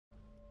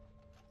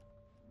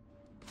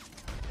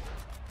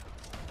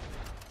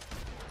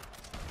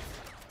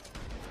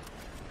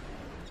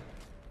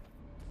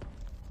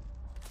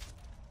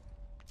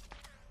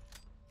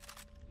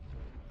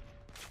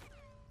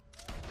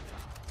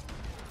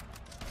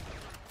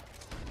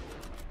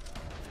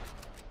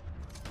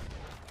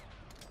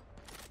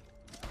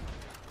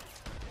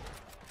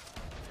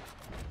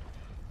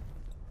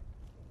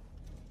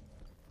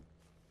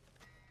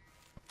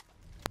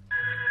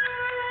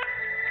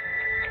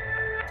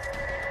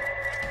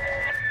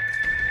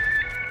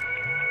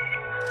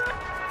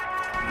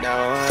No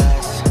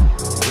rush,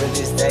 you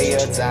just take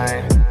your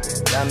time.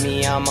 Tell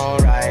me I'm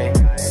alright,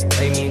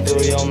 take me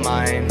through your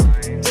mind.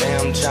 Say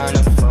I'm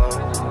tryna fuck,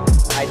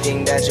 I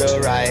think that you're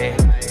right.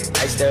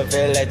 I still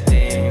feel a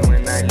thing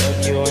when I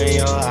look you in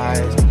your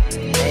eyes.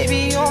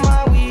 Maybe you're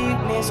my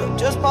weakness or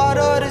just part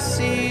of the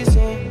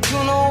season.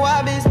 You know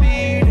I've been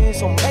speeding,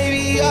 so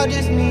maybe I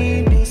just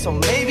need this. So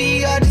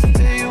maybe I just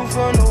feel you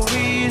for no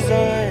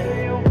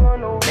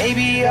reason.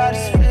 Maybe I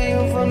just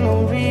feel you for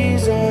no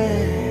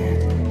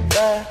reason.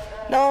 Yeah,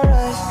 no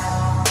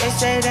rush, they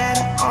say that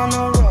I'm on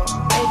the road.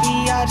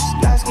 Maybe I just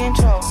lost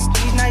control.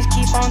 These nights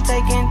keep on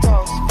taking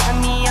toll.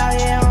 Find me out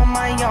here on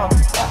my own,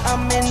 but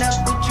I'm in up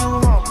with you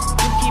home.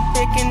 You keep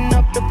picking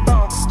up the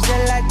bone,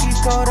 still like you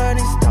colder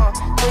than stone.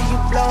 Till you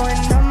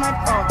blowing on my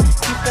phone,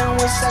 keeping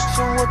with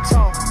sexual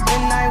tone.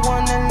 When I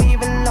wanna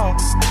leave alone,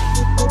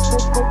 till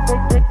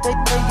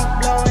you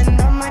blowing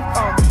on my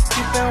phone,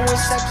 keeping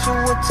with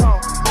sexual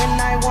tone. When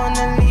I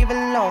wanna leave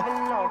alone,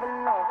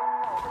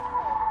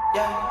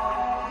 yeah.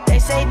 They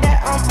say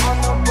that I'm on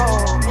the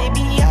road,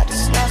 maybe I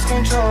just lost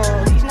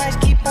control. These nights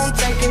keep on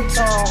taking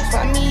tolls.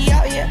 Find me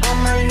out here on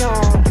my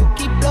own. You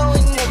keep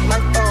blowing up my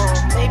phone,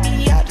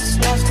 maybe I just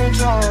lost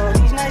control.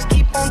 These nights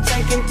keep on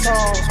taking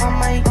tolls. On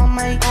my own.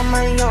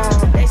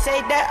 They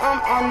say that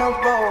I'm on the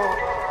road,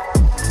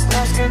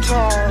 lost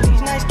control.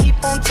 These nights keep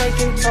on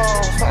taking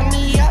tolls. Find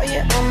me out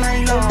here on my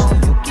own.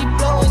 You keep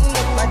blowing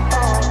up my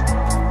phone,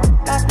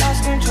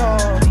 lost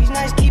control. These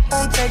nights keep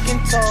on taking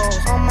tolls.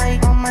 On my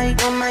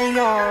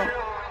own.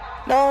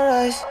 No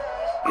rush,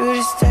 you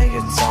just take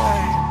your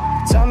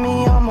time. Tell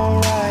me I'm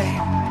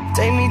alright,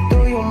 take me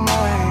through your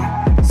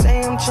mind.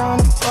 Say I'm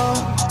tryna fuck,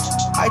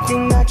 I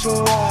think that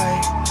you're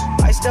right.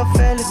 I still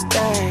feel a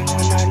thing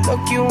when I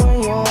look you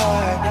in your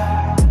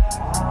eye.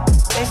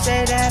 They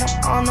say that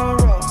I'm on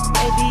the road,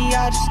 maybe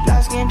I just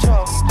lost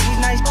control. These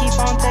nights keep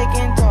on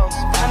taking tolls.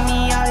 Find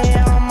me out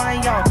here on my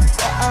own,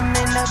 but I'm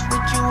in up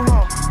with you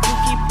home. You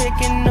keep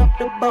picking up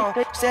the bone,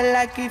 still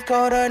like you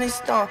colder than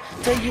stone.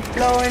 Till you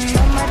blowing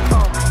on my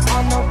phone.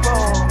 On the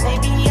road,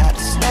 maybe I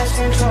just lost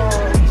control.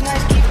 These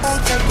nights keep on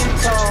taking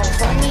tolls.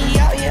 Find me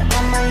out here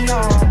on my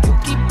own. You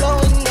keep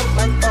blowing up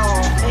my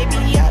phone,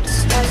 maybe I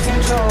just lost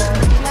control.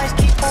 These nights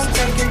keep on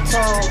taking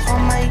tolls.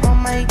 On my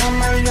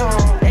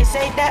own. They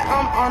say that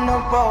I'm on the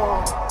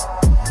road,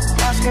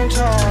 lost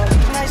control.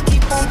 These nights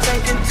keep on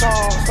taking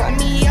tolls. Find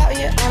me out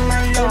here on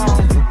my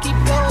own. You keep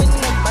blowing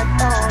up my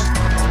phone,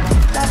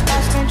 lost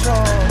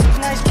control. These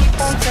nights keep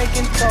on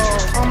taking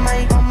tolls. On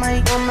my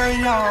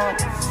own.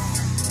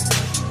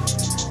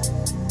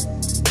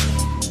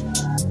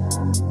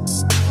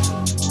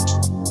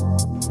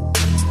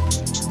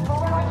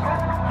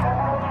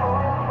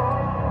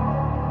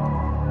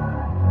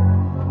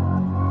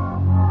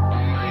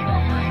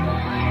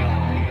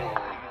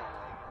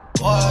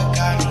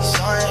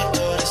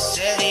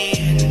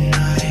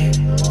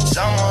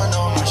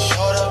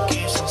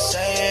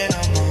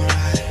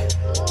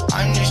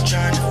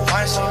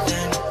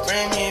 Something to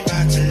bring me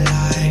back to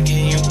life.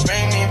 Can you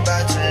bring me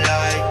back to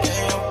life?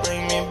 Can you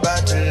bring me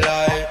back to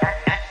life?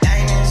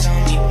 Diamonds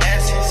on me,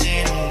 dancing,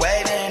 sitting,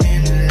 waiting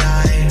in the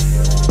line.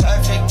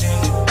 Perfect in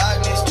the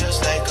darkness,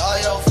 just like all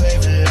your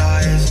favorite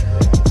lies.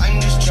 I'm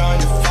just trying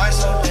to find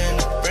something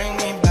to bring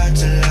me back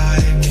to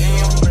life. Can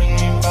you bring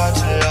me back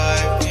to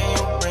life? Can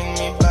you bring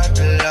me back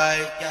to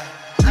life?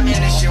 Yeah. I'm in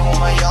this shit with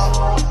my y'all.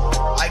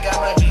 I got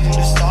my reason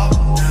to stop.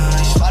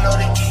 Just follow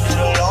the key to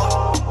the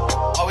law.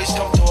 Always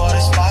come through all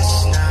the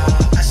spots.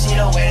 I see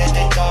the way that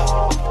they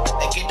talk.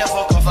 They get the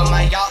fuck off of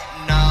my yacht.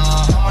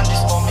 Someone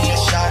just bought me a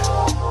shot.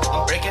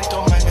 I'm breaking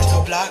through my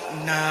mental block.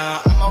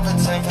 I'm over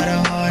time for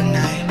the whole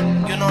night.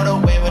 You know the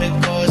way what it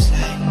goes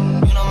like.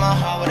 You know my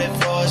heart what it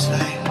flows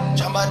like.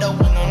 Jump out the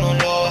window, no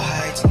low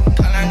heights.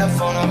 Calling the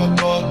phone of a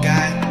gold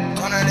guy.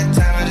 Gone at the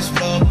time I just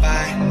flow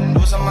by.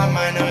 Losing my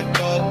mind or it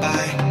go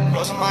by.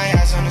 Closing my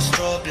eyes on the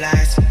strobe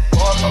lights.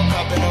 Pour up a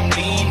cup and I'm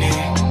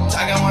leaning.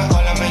 Talking with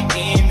all of my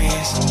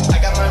demons. I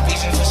got my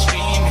reasons for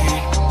screaming.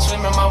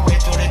 Swimming my way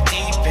through the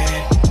deep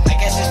end. I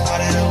guess it's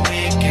part of the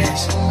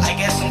weekends. I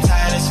guess I'm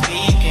tired of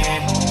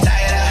speaking.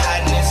 Tired of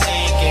hiding and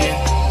seeking.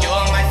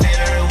 You're my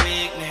favorite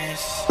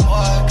weakness.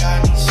 Boy,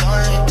 got me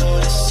soaring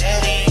through the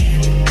city in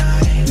the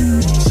night.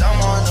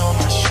 Someone on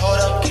my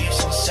shoulder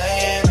keeps on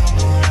saying I'm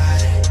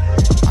alright.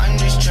 I'm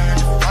just trying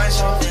to find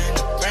something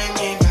to bring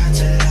me back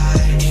to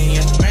life. Can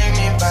you bring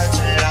me back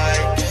to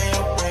life? Can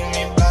you bring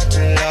me back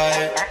to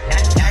life?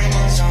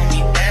 Diamonds on me,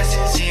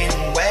 dancing,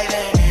 sitting,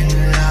 waiting in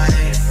the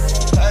line.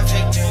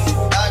 Perfect in the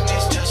darkness.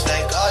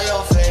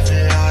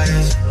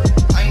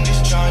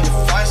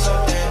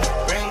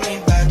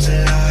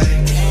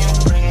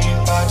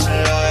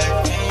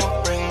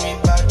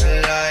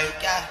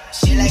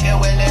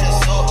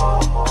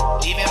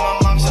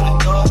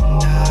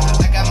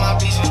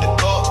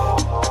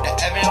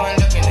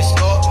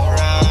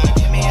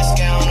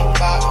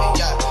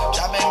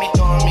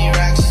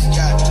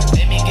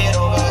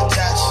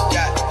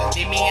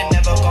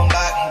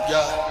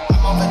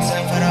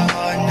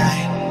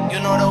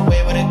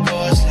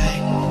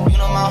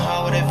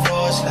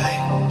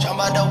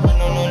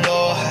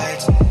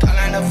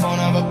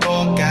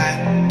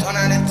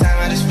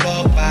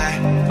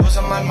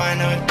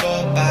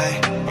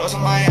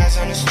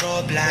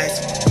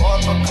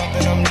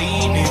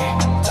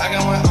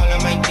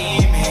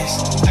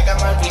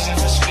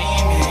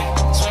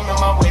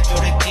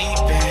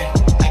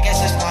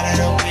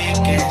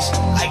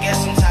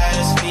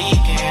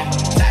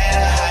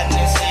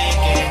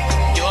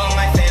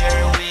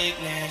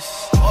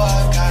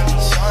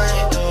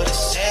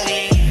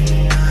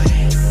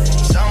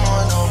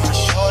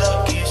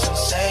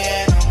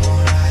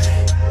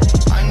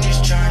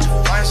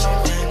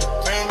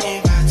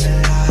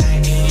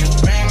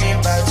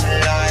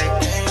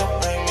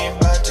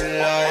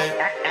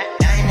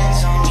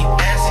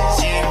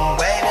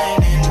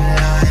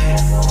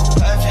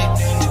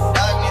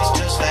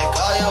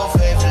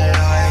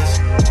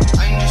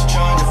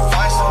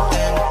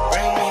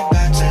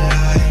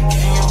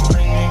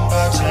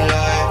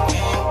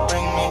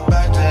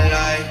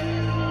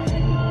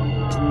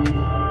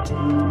 I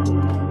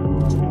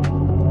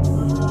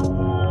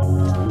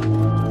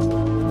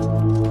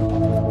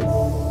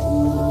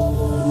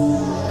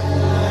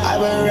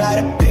would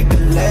rather pick a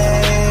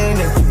lane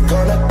if we're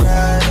gonna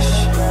crash.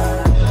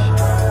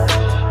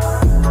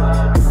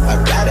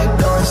 I'd rather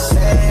go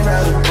insane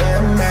rather wear a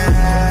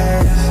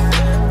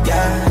mask.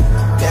 Yeah,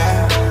 yeah,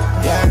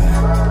 yeah.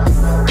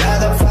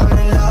 Rather fall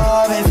in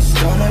love if it's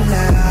gonna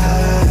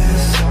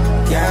last.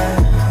 Yeah,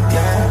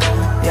 yeah,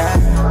 yeah.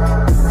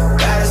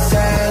 Gotta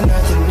say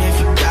nothing if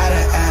you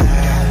gotta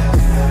act.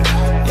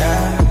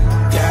 Yeah,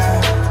 yeah,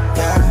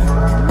 yeah.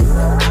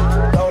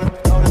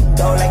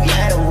 Don't like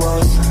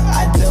laterals.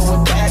 I deal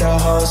with better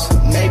hoes.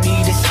 Maybe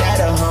the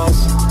sadder hoes.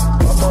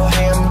 Purple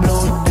hair and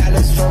blue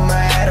dollars from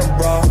my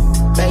Adderall.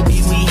 Baby,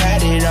 we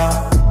had it all.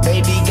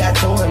 Baby, got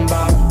too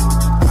involved.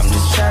 I'm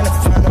just trying to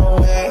find a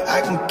way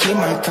I can keep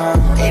my calm.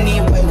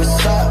 Anyway,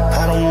 what's up?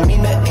 I don't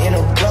mean to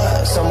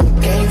interrupt. Someone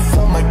gave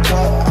for my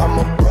cup. I'm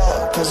a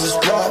bruh, cause it's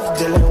rough.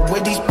 Dealing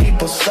with these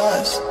people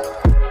sucks.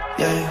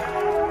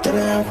 Yeah,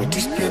 dealing with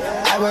these people.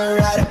 I would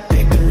rather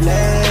pick a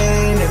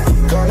lane if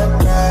we're gonna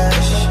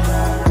crash.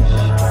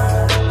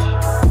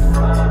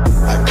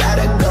 I'd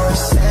rather go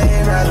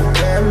insane rather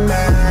wear a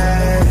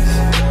mask.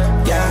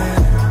 Yeah,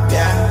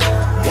 yeah,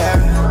 yeah.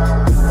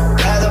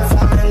 Rather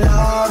fall in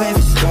love if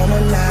it's gonna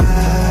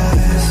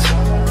last.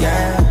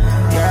 Yeah,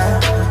 yeah,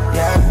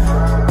 yeah.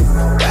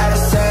 Gotta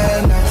say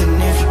nothing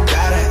if you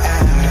gotta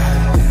act.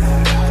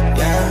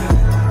 Yeah,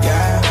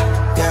 yeah,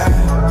 yeah.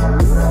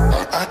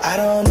 I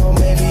don't know,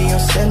 maybe I'm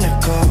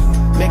cynical,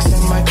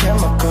 mixing my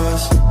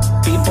chemicals.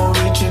 People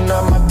reaching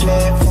on my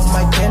plate for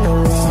my dinner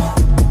roll.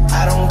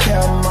 I don't care,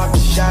 I'm off the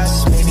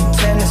shots, maybe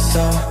 10 or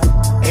so.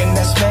 And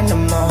that's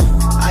minimal,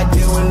 I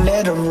deal with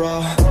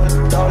literal.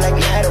 Don't like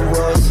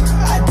laterals,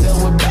 I deal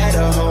with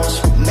better hoes.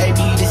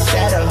 Maybe the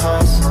sadder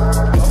hoes.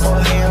 Purple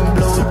hair and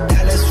blue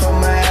dollars from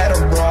my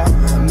Adderall.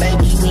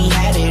 Maybe we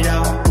had it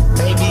all,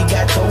 maybe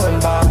got too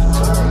involved.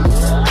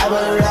 I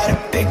would rather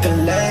pick a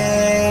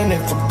lane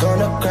if we're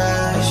gonna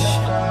crash.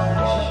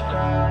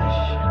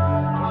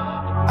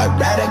 I'd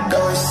rather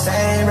go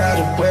insane,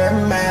 rather wear a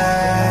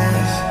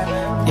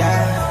mask.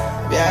 Yeah,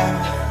 yeah,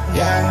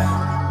 yeah.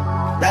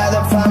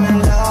 Rather fall in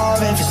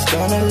love if it's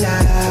gonna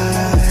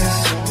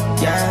last.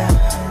 Yeah,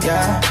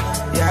 yeah,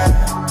 yeah.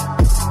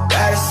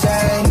 Gotta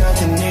say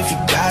nothing if you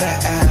gotta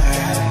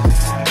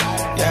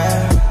act. Yeah,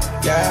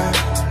 yeah,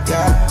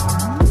 yeah.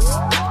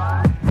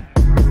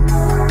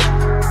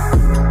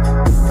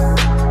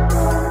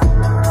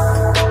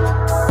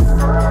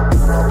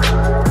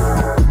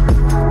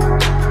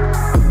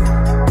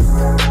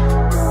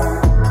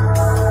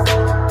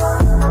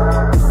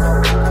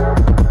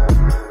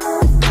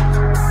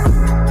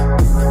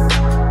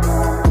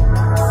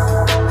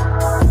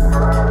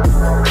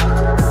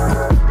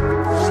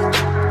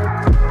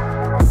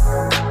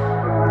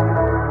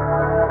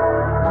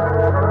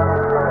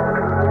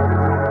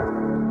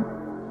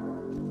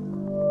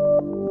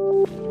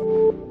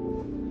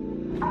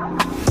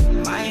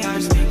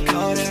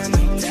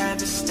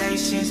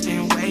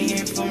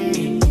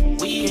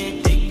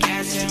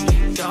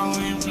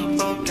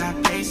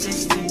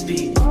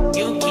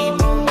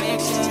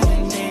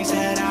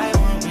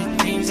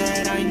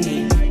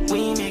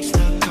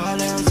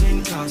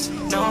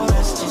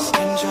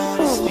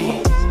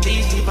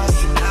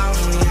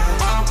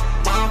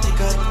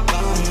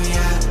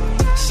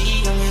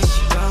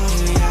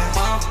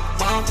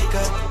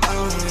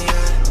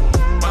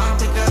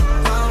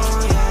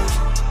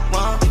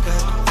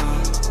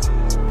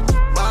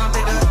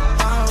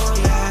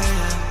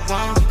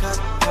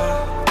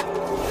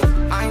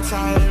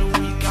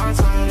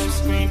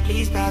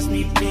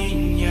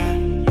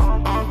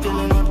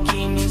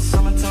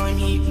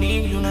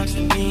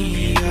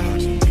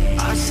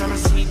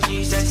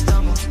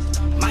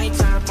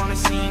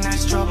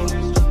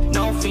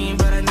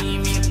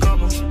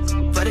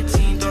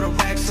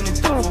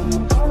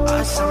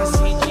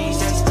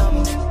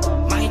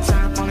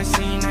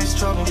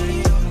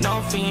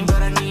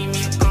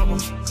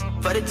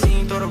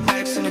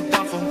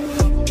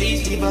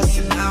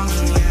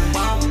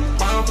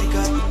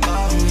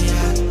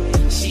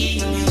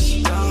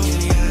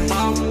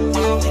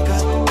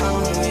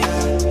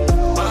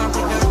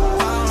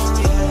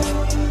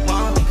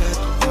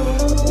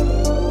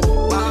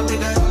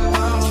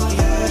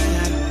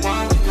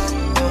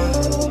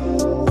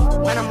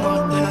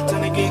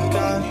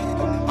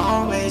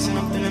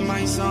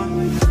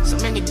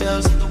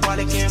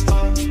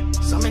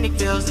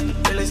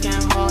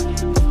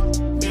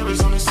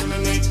 Mirrors on the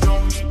ceiling, they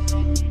don't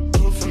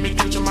do it for me,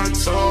 catching my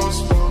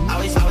toes.